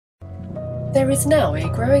There is now a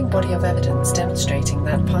growing body of evidence demonstrating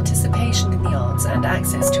that participation in the arts and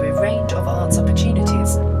access to a range of arts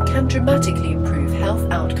opportunities can dramatically improve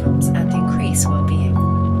health outcomes and increase well-being.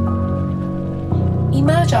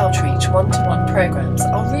 Emerge Outreach one-to-one programs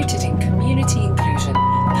are rooted in community inclusion,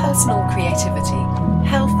 personal creativity,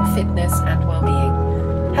 health, fitness and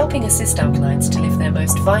well-being, helping assist our clients to live their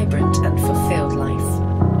most vibrant and fulfilled life.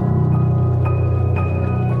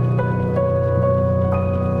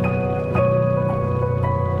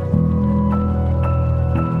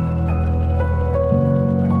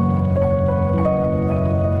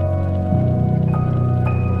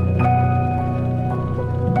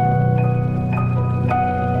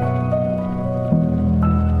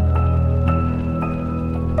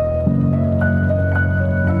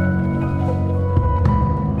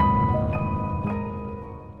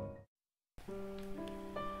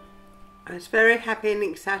 I was very happy and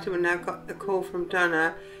excited when I got the call from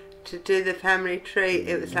Donna to do the family tree.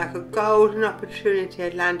 It was like a golden opportunity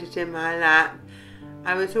had landed in my lap.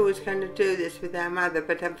 I was always going to do this with our mother,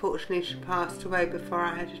 but unfortunately she passed away before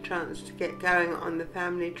I had a chance to get going on the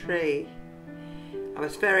family tree. I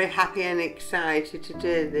was very happy and excited to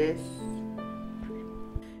do this.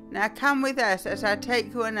 Now come with us as I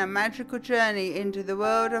take you on a magical journey into the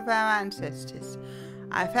world of our ancestors.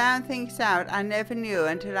 I found things out I never knew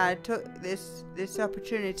until I took this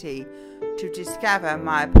opportunity to discover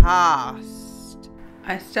my past.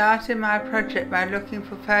 I started my project by looking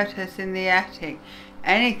for photos in the attic,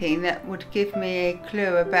 anything that would give me a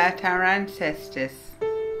clue about our ancestors.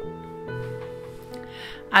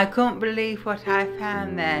 I couldn't believe what I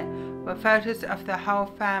found there were photos of the whole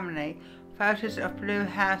family, photos of Blue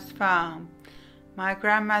House Farm, my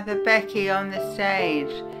grandmother Becky on the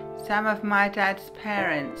stage, some of my dad's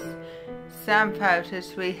parents, some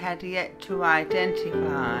photos we had yet to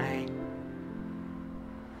identify.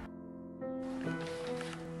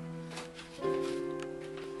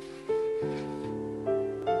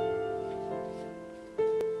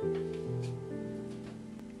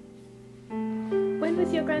 When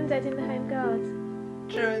was your granddad in the Home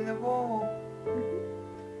Guards? During the war.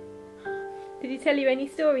 Did he tell you any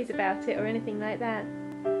stories about it or anything like that?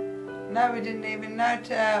 No, we didn't even know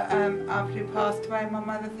till after he passed away. My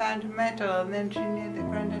mother found a medal and then she knew that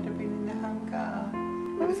Grandad had been in the Home Guard.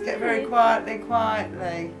 It was kept very quietly.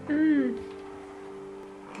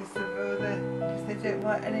 Because they didn't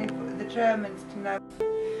want any of the Germans to know.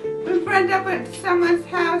 When Grandad went to someone's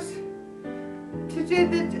house to do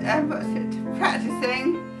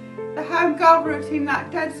practicing the Home Guard routine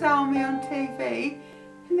like Dad's Army on TV,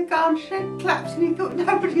 and the garden shed collapsed and he thought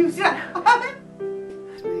nobody was at home.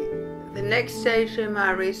 The next stage in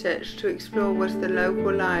my research to explore was the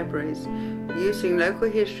local libraries, using local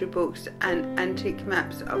history books and antique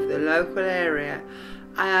maps of the local area.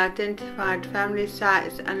 I identified family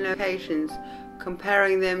sites and locations,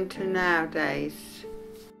 comparing them to nowadays.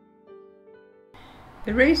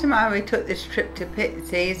 The reason why we took this trip to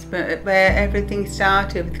Pitsea is where everything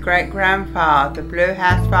started with great-grandfather, Blue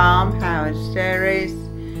House Farm, Howard Dairies,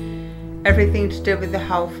 everything to do with the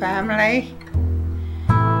whole family.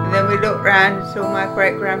 And then we looked round and saw my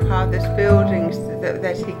great-grandfather's buildings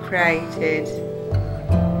that he created.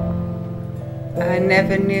 I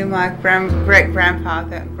never knew my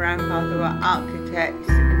great-grandfather and grandfather were architects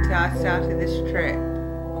until I started this trip.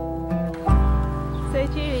 So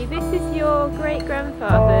Julie, this is your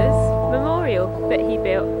great-grandfather's memorial that he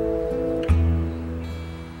built.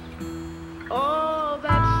 Oh,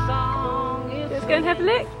 that song is... Let's go and have a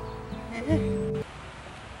look.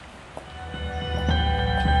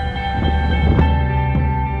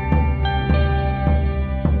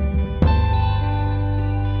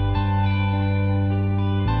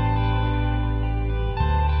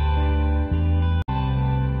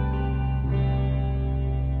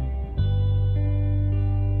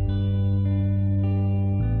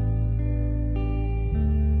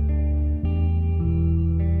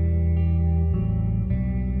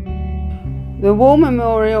 The war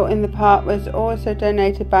memorial in the park was also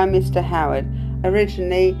donated by Mr. Howard,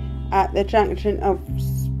 originally at the junction of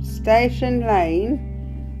Station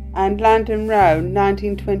Lane and London Road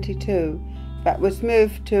 1922, but was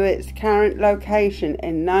moved to its current location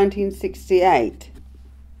in 1968.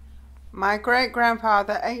 My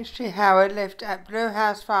great-grandfather H.G. Howard lived at Blue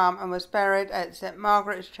House Farm and was buried at St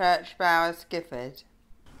Margaret's Church, Bowers, Gifford.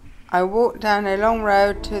 I walked down a long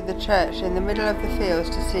road to the church in the middle of the fields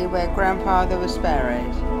to see where Grandfather was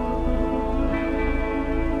buried.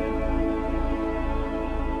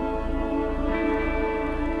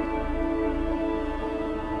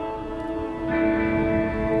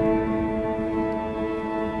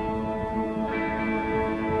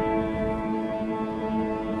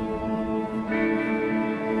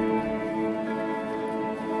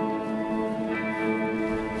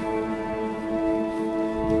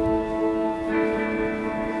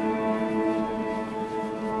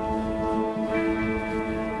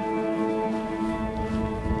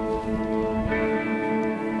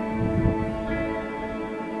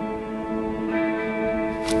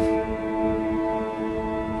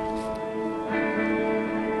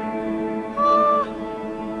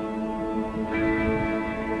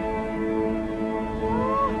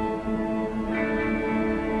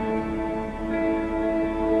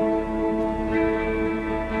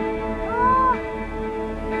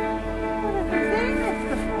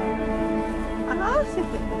 course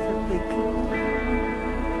if it was a big...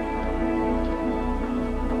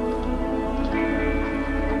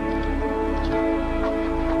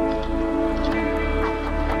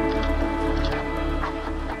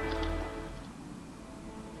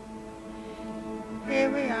 Here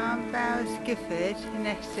we are in Bowes Gifford in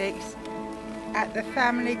Essex at the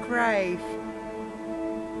family grave.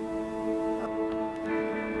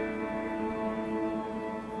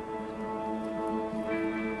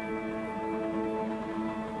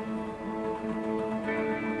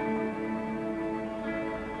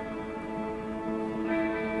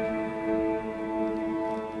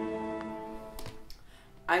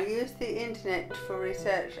 I used the internet for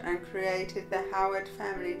research and created the Howard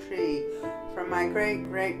family tree from my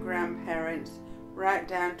great-great-grandparents right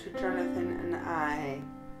down to Jonathan and I.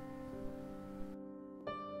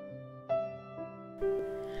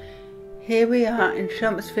 Here we are in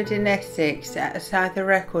Chelmsford in Essex outside the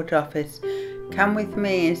record office. Come with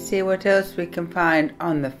me and see what else we can find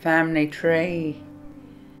on the family tree.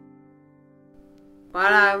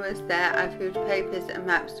 While I was there, I viewed papers and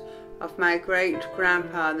maps of my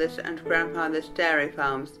great-grandfather's and grandfather's dairy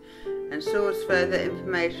farms and sourced further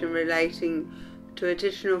information relating to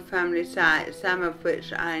additional family sites, some of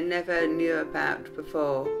which I never knew about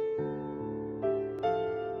before.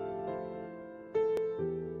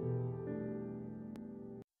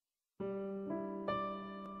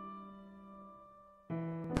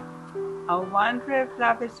 I wonder if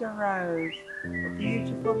love is a rose, a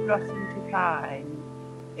beautiful blossom divine.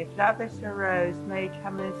 If love is a rose, may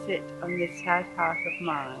come and sit on this sad heart of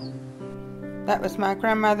mine. That was my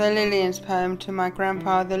grandmother Lillian's poem to my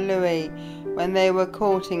grandfather Louis when they were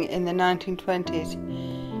courting in the 1920s.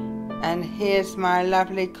 And here's my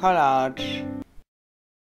lovely collage.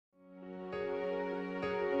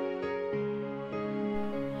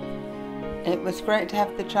 It was great to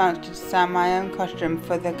have the chance to design my own costume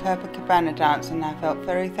for the Copacabana dance, and I felt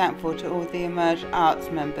very thankful to all the Emerge Arts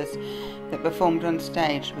members that performed on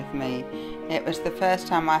stage with me. It was the first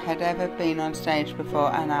time I had ever been on stage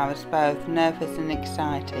before, and I was both nervous and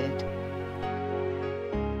excited.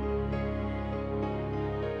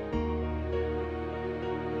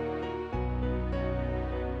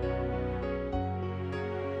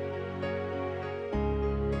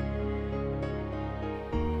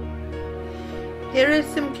 Here are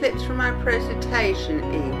some clips from my presentation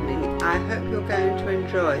evening. I hope you're going to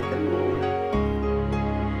enjoy them all.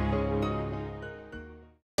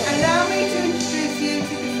 Allow me to introduce you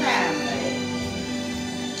to the family.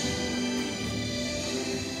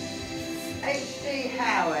 H.D.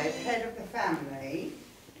 Howard, head of the family,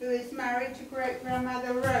 who is married to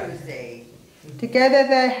great-grandmother Rosie. Together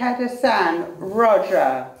they had a son,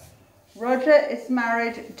 Roger. Roger is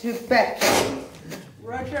married to Becky.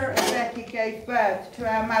 Roger and Becky gave birth to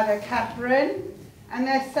our mother Catherine and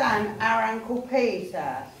their son, our uncle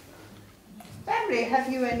Peter. Family,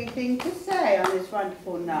 have you anything to say on this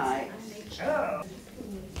wonderful night? Sure.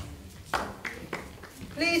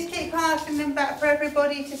 Please keep passing them back for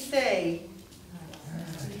everybody to see.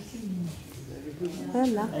 They're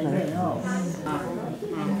lovely.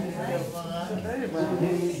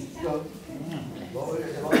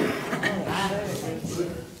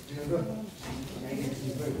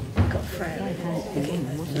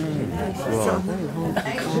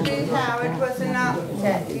 H.D. Howard was an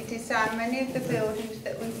architect who designed many of the buildings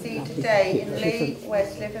that we see today in Lee,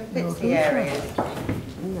 Westliff and Pitsea areas.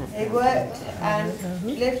 He worked and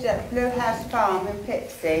lived at Blue House Farm in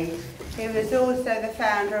Pitsea. He was also the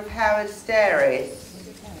founder of Howard's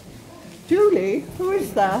Dairies. Julie, who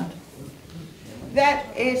is that? That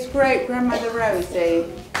is great-grandmother Rosie.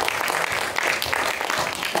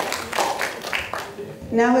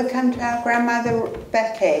 Now we come to our grandmother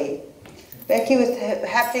Becky. Becky was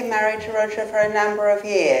happily married to Roger for a number of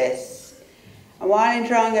years. And while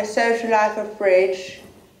enjoying a social life of bridge,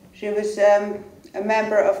 she was a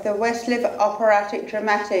member of the Westliff Operatic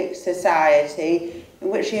Dramatic Society, in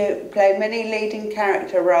which she played many leading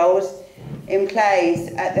character roles in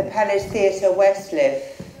plays at the Palace Theatre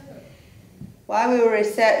Westliff. While we were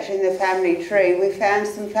researching the family tree, we found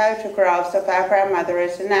some photographs of our grandmother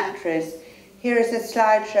as an actress. Here is a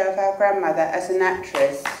slideshow of our grandmother as an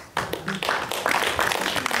actress.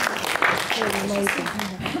 Amazing.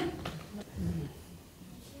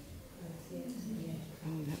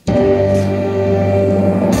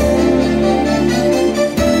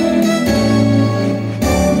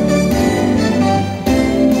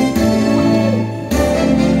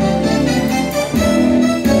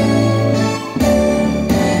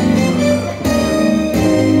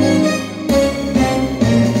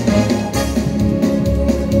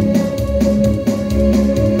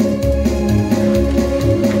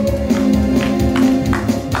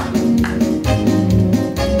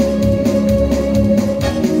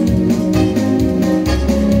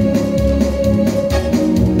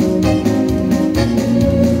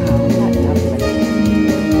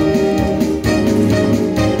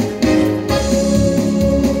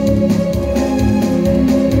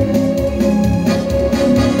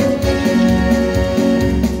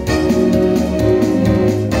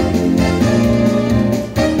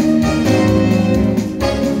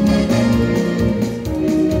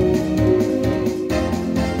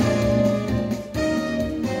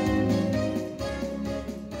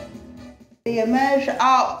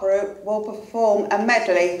 art group will perform a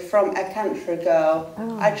medley from A Country Girl.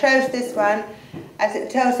 I chose this one as it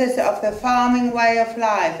tells us of the farming way of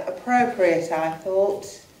life. Appropriate, I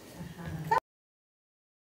thought.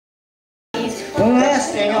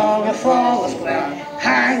 Resting on the forest ground,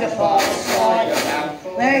 hang upon the soil around,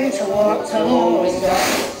 ready to work till all is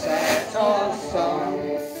done, set on song.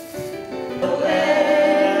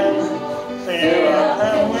 Fill up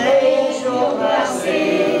and wait your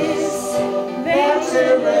glasses, back to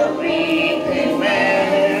the weeping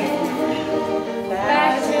man,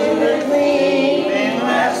 back to the weeping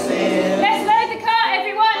glasses. Let's load the cart,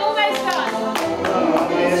 everyone, almost done.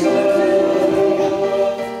 Always look.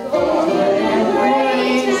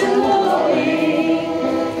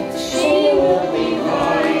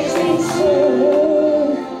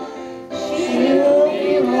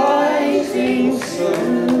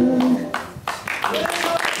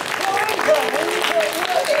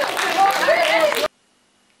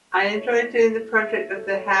 I enjoyed doing the project of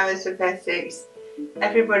the Howards of Essex.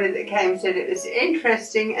 Everybody that came said it was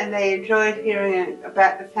interesting and they enjoyed hearing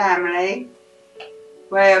about the family,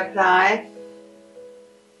 way of life.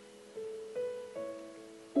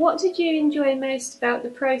 What did you enjoy most about the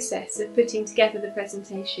process of putting together the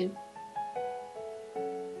presentation?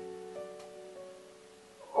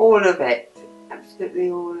 All of it,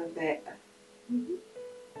 absolutely all of it.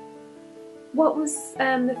 What was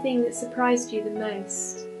the thing that surprised you the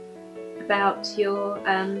most about your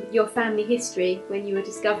family history when you were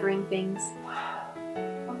discovering things?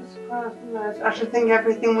 What surprised me most? I should think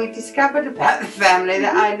everything we discovered about the family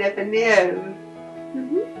that I never knew.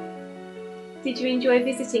 Did you enjoy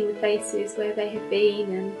visiting the places where they had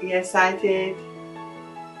been? And Yes, I did.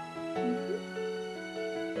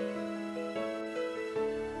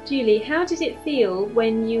 Julie, how did it feel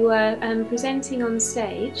when you were presenting on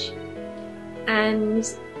stage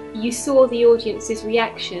and you saw the audience's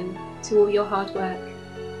reaction to all your hard work?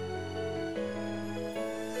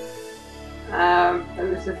 It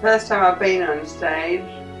was the first time I've been on stage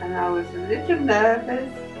and I was a little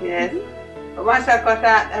nervous, yes. But once I got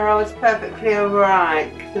out there I was perfectly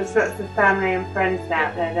alright. There's lots of family and friends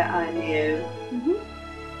out there that I knew.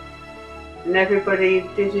 And everybody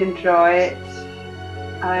did enjoy it.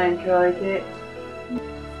 I enjoyed it.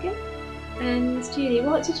 Good. And Julie,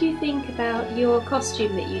 what did you think about your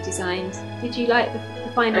costume that you designed? Did you like the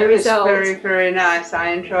final result? It was very, very nice. I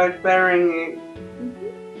enjoyed wearing it.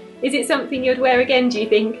 Is it something you'd wear again, do you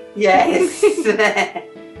think? Yes.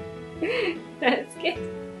 That's good.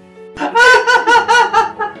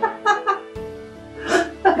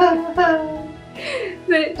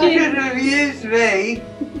 You could have used me.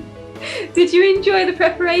 Did you enjoy the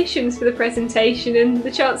preparations for the presentation and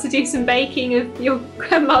the chance to do some baking of your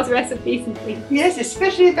grandma's recipes and things? Yes,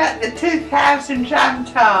 especially about the 2,000 jam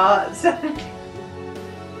tarts.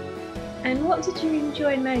 And what did you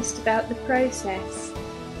enjoy most about the process?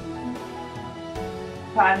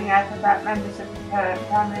 Finding out about members of the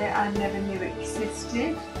family I never knew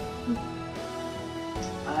existed.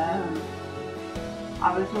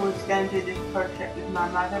 I was always going to do this project with my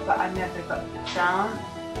mother, but I never got the chance.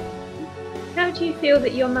 How do you feel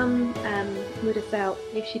that your mum would have felt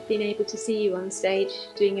if she'd been able to see you on stage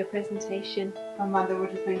doing your presentation? My mother would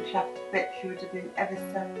have been chuffed a bit. She would have been ever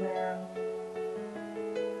so proud.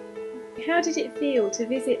 How did it feel to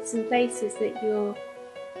visit some places that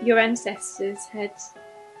your ancestors had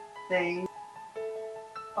seen?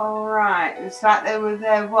 All right, it was like they were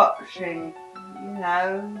there watching, you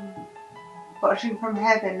know, watching from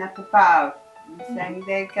heaven up above. And saying,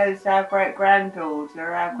 there goes our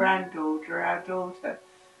great-granddaughter, our granddaughter, our daughter.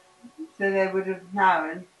 So they would have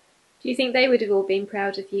known. Do you think they would have all been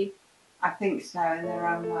proud of you? I think so, in their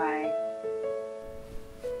own way.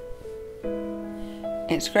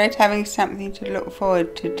 It's great having something to look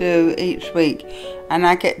forward to do each week, and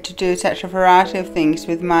I get to do such a variety of things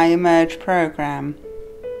with my Emerge programme.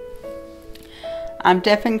 I'm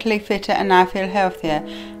definitely fitter and I feel healthier.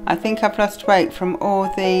 I think I've lost weight from all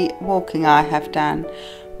the walking I have done,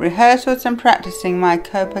 rehearsals and practicing my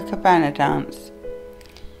Copacabana dance.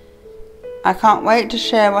 I can't wait to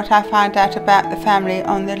share what I find out about the family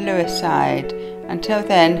on the Lewis side. Until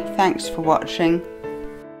then, thanks for watching.